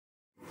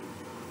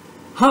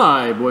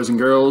Hi, boys and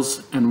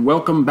girls, and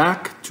welcome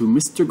back to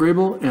Mr.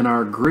 Grable and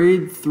our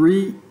Grade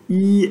 3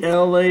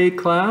 ELA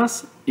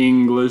class,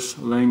 English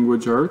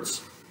Language Arts,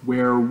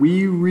 where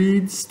we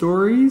read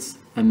stories,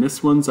 and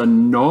this one's a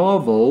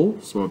novel,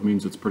 so it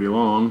means it's pretty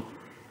long,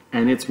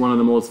 and it's one of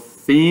the most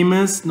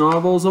famous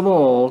novels of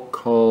all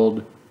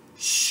called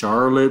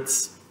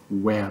Charlotte's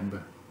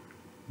Web.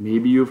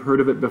 Maybe you've heard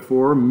of it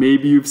before,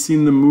 maybe you've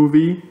seen the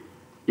movie.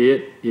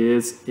 It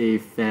is a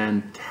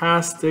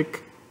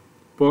fantastic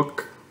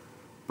book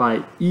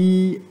by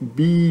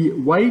E.B.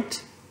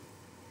 White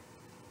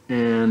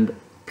and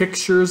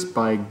pictures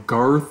by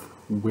Garth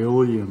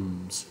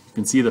Williams. You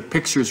can see the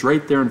pictures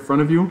right there in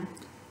front of you.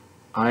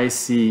 I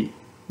see,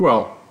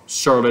 well,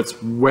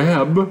 Charlotte's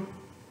Web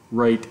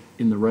right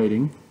in the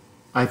writing.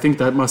 I think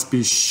that must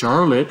be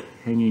Charlotte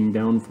hanging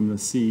down from the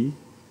sea.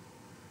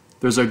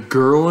 There's a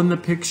girl in the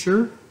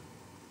picture.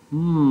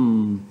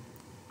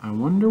 I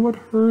wonder what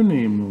her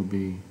name will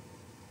be.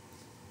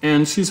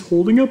 And she's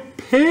holding a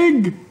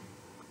pig.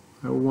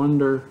 I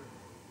wonder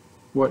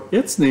what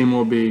its name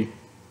will be.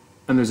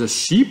 And there's a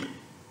sheep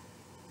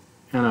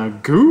and a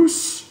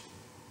goose.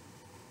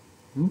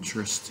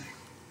 Interesting.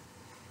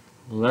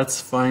 Let's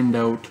find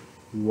out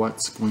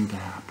what's going to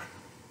happen.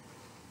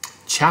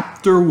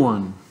 Chapter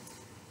 1,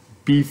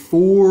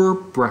 Before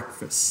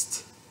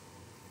Breakfast.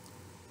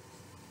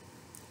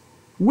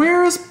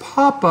 "Where's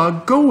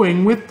Papa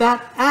going with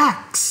that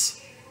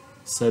axe?"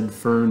 said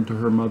Fern to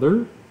her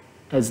mother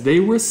as they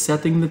were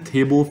setting the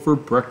table for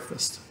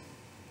breakfast.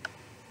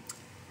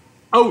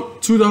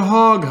 "Out to the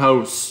hog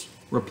house,"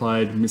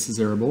 replied Mrs.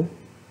 Arable.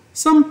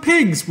 "Some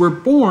pigs were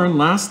born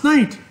last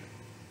night."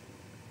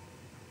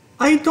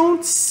 "I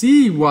don't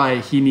see why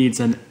he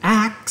needs an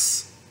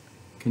axe,"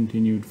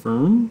 continued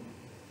Fern,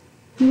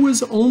 who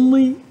was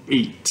only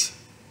 8.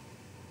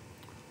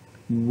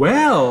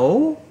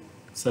 "Well,"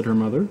 said her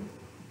mother,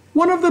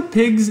 "one of the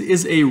pigs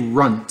is a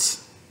runt.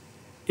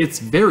 It's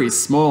very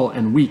small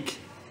and weak,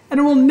 and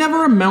it will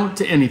never amount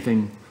to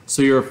anything.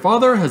 So your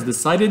father has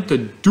decided to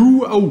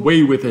do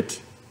away with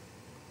it."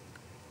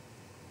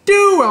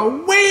 "Do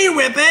away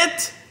with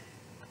it?"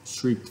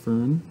 shrieked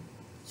Fern.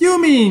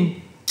 "You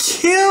mean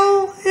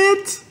kill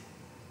it?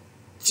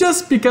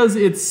 Just because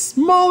it's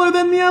smaller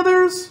than the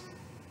others?"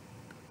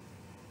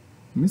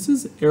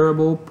 Mrs.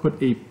 Arable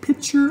put a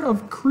pitcher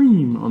of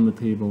cream on the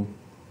table.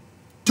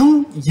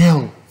 "Don't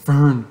yell,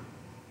 Fern,"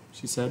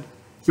 she said.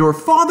 "Your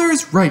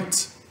father's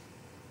right.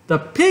 The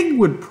pig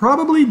would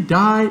probably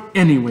die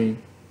anyway."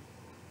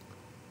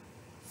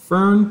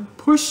 Fern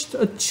pushed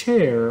a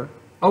chair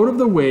out of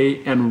the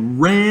way and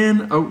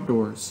ran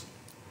outdoors.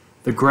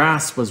 The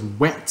grass was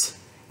wet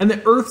and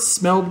the earth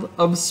smelled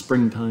of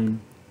springtime.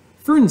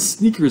 Fern's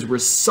sneakers were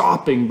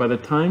sopping by the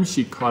time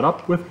she caught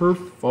up with her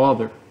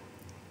father.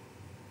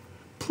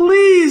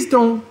 "Please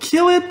don't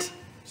kill it,"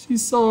 she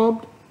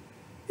sobbed.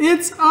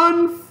 "It's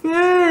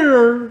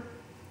unfair."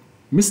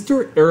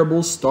 Mr.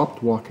 Arable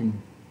stopped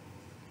walking.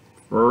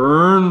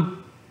 "Fern,"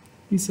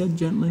 he said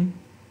gently,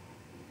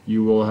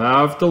 "you will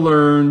have to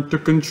learn to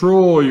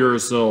control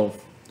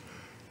yourself."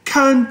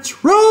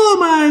 "Control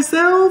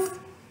myself?"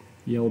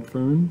 yelled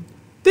Fern.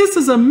 "This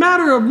is a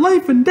matter of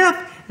life and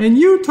death, and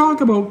you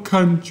talk about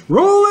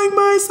controlling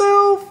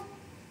myself?"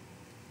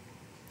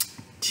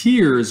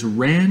 Tears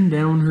ran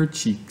down her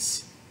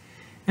cheeks,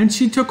 and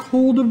she took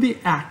hold of the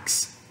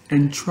axe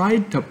and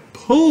tried to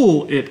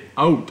pull it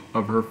out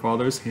of her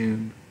father's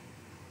hand.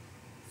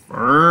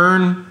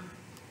 "Fern,"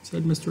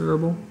 said Mr.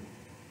 Arable,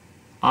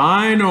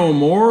 "I know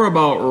more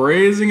about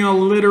raising a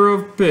litter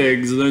of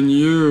pigs than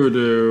you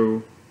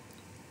do.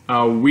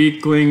 A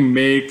weakling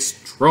makes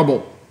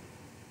trouble.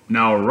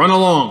 Now run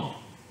along."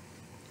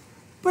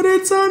 "But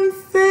it's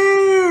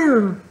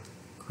unfair,"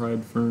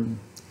 cried Fern.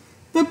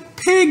 "The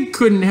pig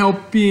couldn't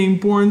help being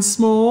born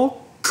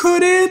small,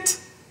 could it?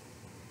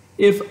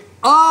 If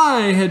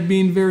I had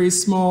been very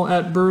small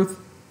at birth,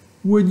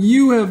 would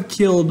you have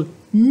killed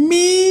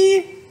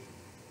me?"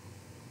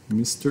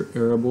 Mr.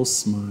 Arable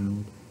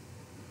smiled.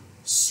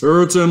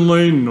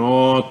 "Certainly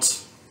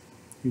not,"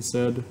 he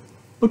said,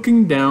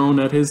 looking down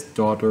at his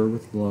daughter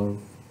with love.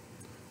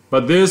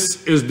 "But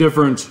this is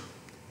different.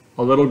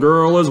 A little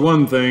girl is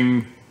one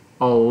thing,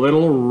 a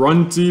little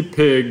runty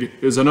pig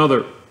is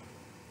another."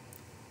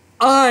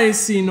 "I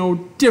see no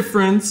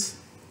difference,"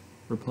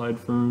 replied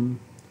Fern,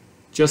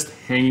 just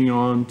hanging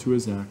on to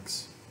his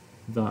axe,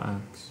 the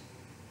axe.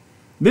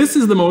 "This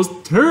is the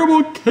most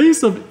terrible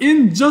case of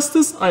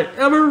injustice I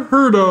ever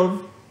heard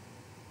of."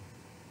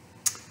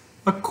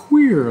 A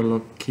queer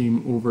look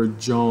came over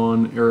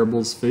John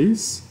Arable's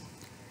face.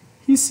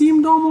 He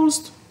seemed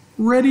almost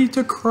ready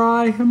to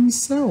cry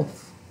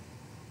himself.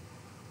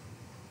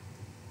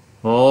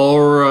 "All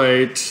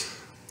right,"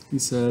 he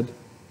said.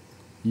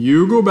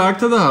 "You go back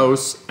to the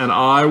house and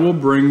I will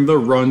bring the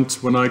runt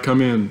when I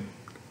come in.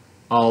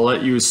 I'll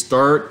let you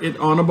start it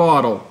on a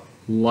bottle,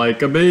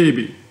 like a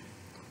baby.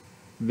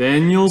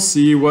 Then you'll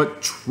see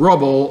what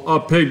trouble a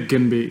pig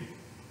can be."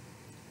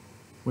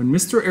 When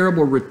Mr.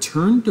 Arable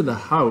returned to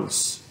the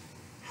house,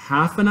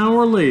 half an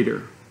hour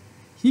later,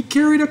 he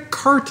carried a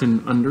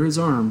carton under his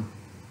arm.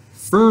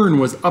 Fern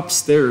was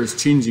upstairs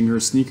changing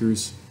her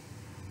sneakers.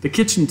 The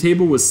kitchen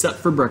table was set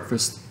for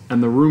breakfast,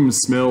 and the room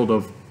smelled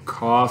of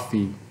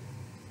coffee,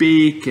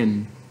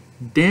 bacon,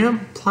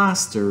 damp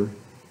plaster,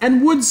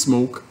 and wood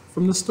smoke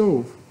from the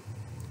stove.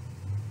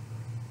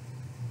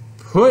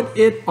 "Put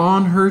it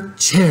on her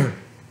chair,"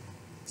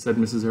 said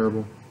Mrs.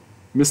 Arable.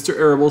 Mr.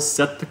 Arable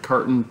set the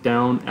carton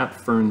down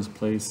at Fern's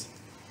place.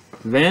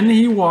 Then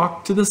he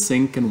walked to the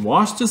sink and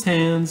washed his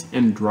hands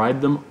and dried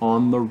them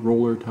on the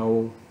roller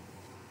towel.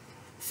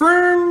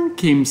 Fern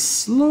came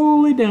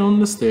slowly down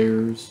the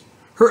stairs.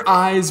 Her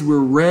eyes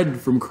were red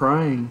from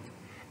crying.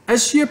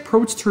 As she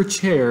approached her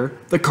chair,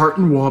 the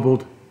carton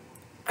wobbled,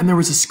 and there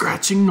was a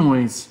scratching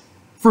noise.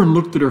 Fern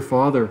looked at her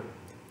father.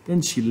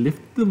 Then she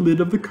lifted the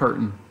lid of the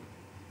carton.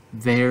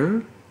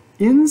 There,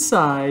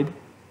 inside,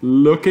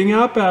 looking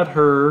up at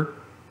her,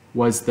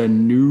 was the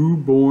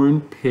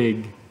newborn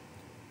pig.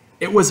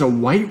 It was a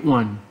white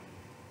one.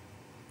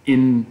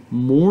 The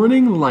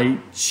morning light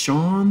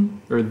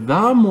shone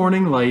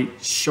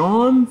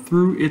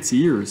through its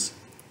ears,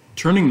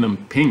 turning them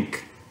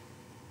pink.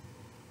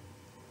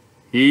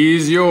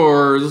 "He's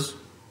yours,"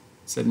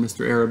 said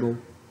Mr. Arable,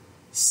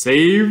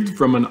 "saved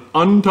from an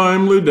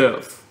untimely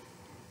death,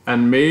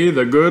 and may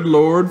the good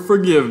Lord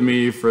forgive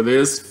me for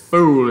this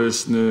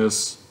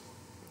foolishness."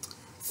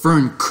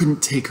 Fern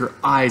couldn't take her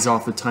eyes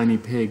off the tiny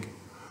pig.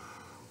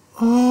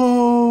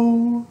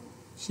 "Oh,"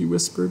 she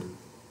whispered.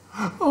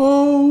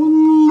 "Oh,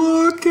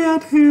 look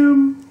at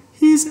him.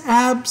 He's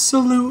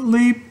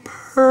absolutely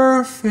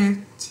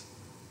perfect."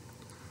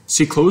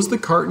 She closed the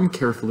carton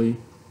carefully.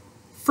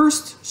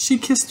 First, she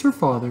kissed her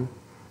father.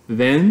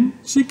 Then,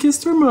 she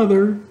kissed her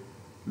mother.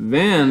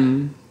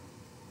 Then,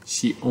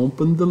 she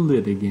opened the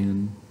lid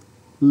again,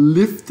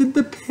 lifted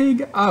the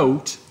pig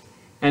out,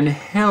 and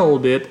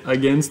held it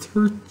against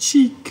her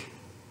cheek.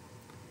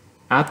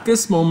 At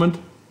this moment,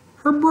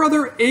 her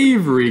brother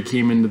Avery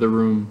came into the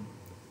room.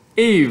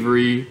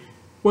 Avery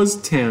was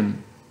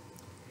 10.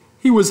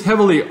 He was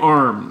heavily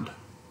armed,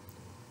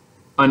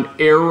 an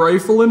air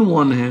rifle in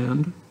one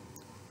hand,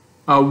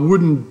 a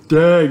wooden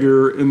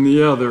dagger in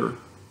the other.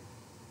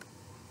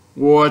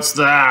 "What's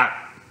that?"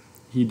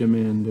 he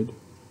demanded.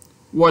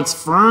 "What's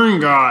Fern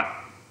got?"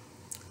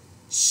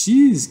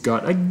 "She's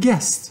got a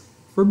guest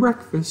for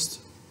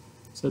breakfast,"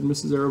 said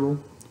Mrs. Arable.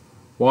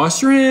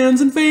 "Wash your hands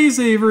and face,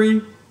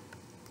 Avery."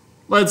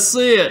 "Let's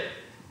see it,"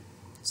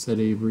 said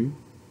Avery,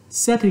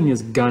 setting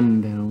his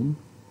gun down.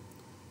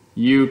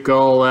 "You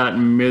call that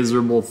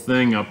miserable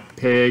thing a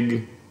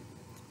pig?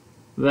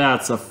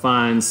 That's a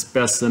fine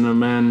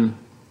specimen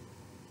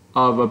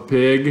of a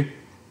pig.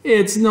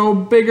 It's no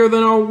bigger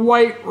than a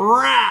white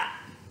rat."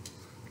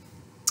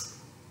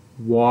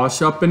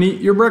 "Wash up and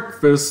eat your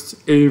breakfast,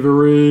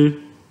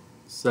 Avery,"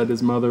 said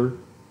his mother.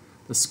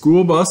 "The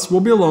school bus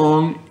will be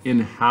along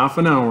in half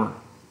an hour."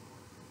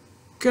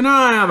 "Can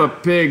I have a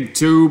pig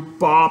too,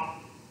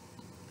 Pop?"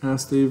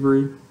 asked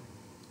Avery.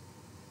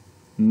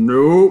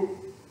 "Nope.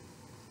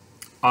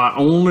 I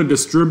only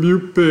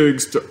distribute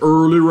pigs to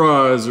early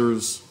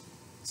risers,"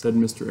 said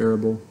Mr.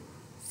 Arable.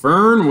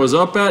 "Fern was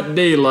up at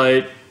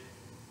daylight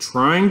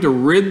trying to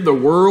rid the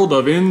world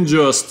of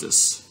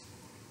injustice.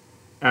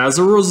 As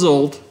a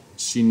result,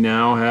 she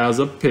now has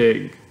a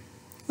pig.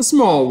 A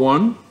small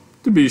one,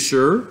 to be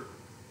sure,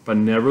 but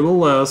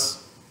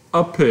nevertheless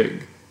a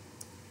pig.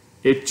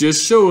 It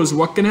just shows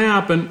what can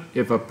happen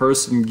if a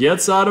person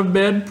gets out of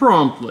bed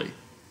promptly.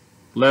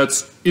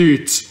 Let's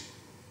eat."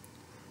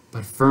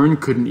 But Fern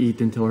couldn't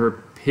eat until her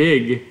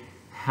pig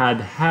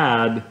had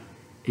had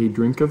a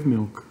drink of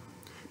milk.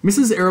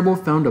 Mrs. Arable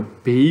found a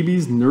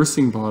baby's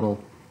nursing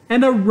bottle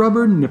and a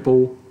rubber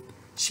nipple.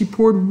 She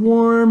poured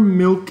warm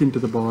milk into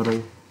the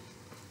bottle,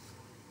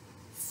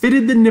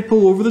 fitted the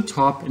nipple over the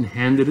top, and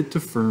handed it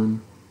to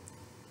Fern.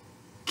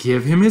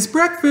 "Give him his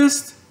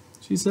breakfast,"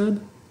 she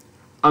said.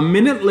 A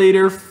minute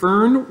later,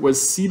 Fern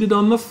was seated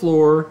on the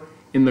floor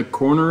in the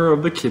corner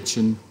of the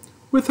kitchen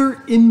with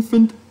her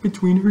infant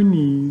between her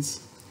knees,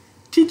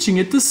 teaching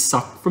it to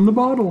suck from the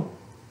bottle.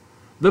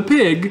 The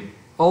pig,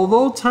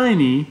 although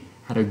tiny,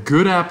 had a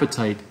good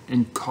appetite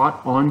and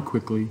caught on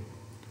quickly.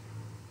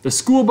 The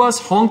school bus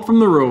honked from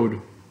the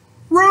road.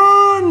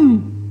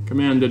 "Run!"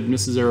 commanded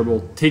Mrs.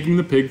 Arable, taking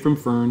the pig from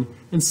Fern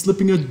and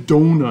slipping a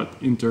donut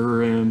into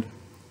her hand.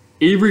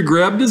 Avery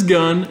grabbed his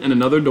gun and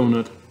another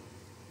donut.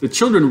 The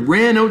children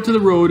ran out to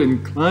the road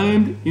and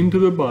climbed into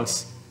the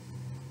bus.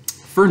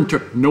 Fern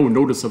took no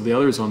notice of the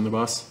others on the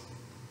bus.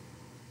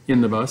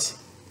 In the bus,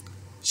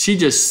 she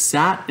just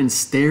sat and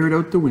stared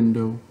out the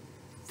window,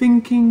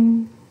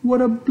 thinking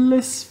what a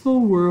blissful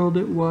world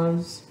it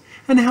was,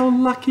 and how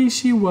lucky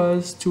she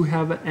was to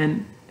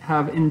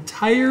have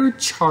entire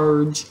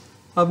charge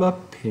of a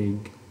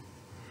pig.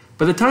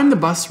 By the time the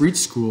bus reached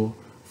school,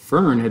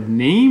 Fern had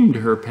named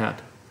her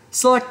pet,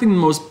 selecting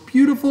the most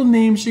beautiful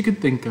name she could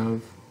think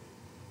of.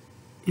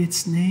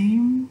 "Its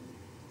name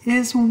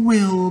is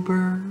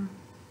Wilbur,"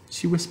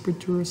 she whispered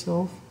to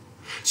herself.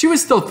 She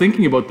was still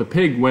thinking about the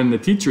pig when the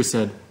teacher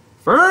said,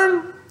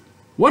 "Fern,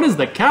 what is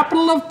the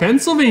capital of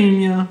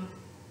Pennsylvania?"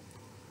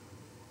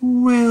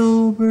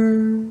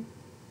 "Wilbur,"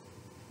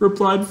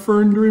 replied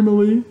Fern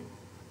dreamily.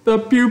 The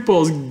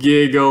pupils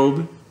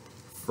giggled.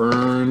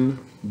 Fern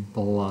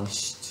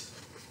blushed.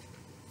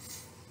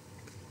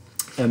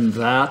 And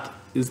that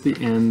is the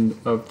end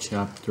of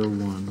chapter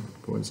 1,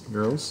 boys and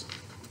girls.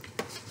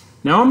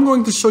 Now I'm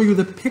going to show you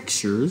the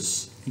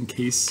pictures in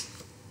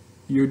case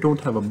you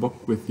don't have a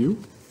book with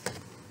you.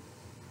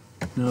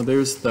 Now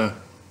there's the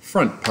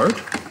front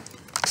part.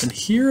 And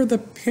here are the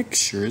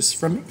pictures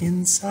from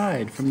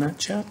inside, from that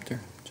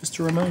chapter. Just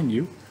to remind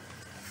you.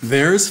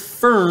 There's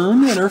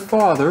Fern and her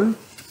father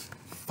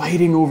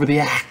fighting over the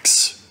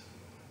axe.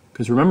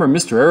 Because remember,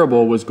 Mr.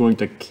 Arable was going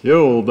to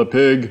kill the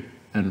pig.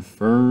 And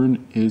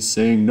Fern is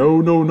saying,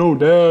 no, no, no,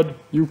 Dad,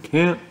 you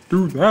can't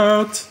do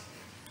that.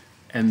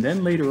 And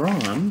then later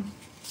on,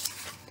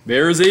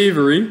 there's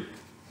Avery.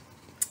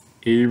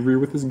 Avery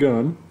with his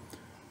gun.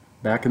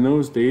 Back in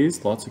those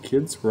days, lots of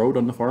kids were out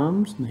on the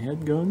farms and they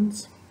had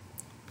guns.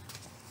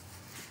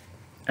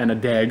 And a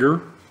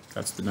dagger,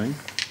 that's the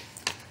knife.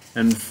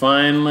 And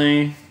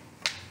finally,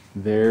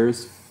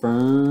 there's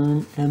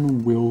Fern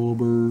and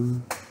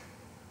Wilbur.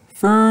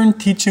 Fern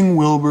teaching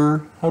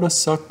Wilbur how to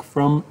suck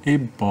from a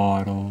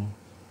bottle.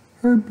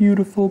 Her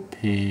beautiful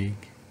pig.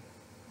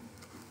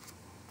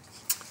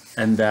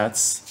 And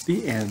that's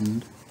the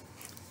end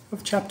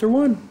of chapter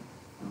 1.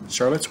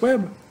 Charlotte's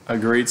Web, a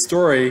great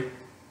story.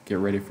 Get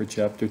ready for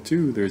chapter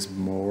 2. There's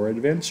more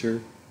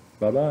adventure.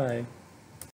 Bye-bye.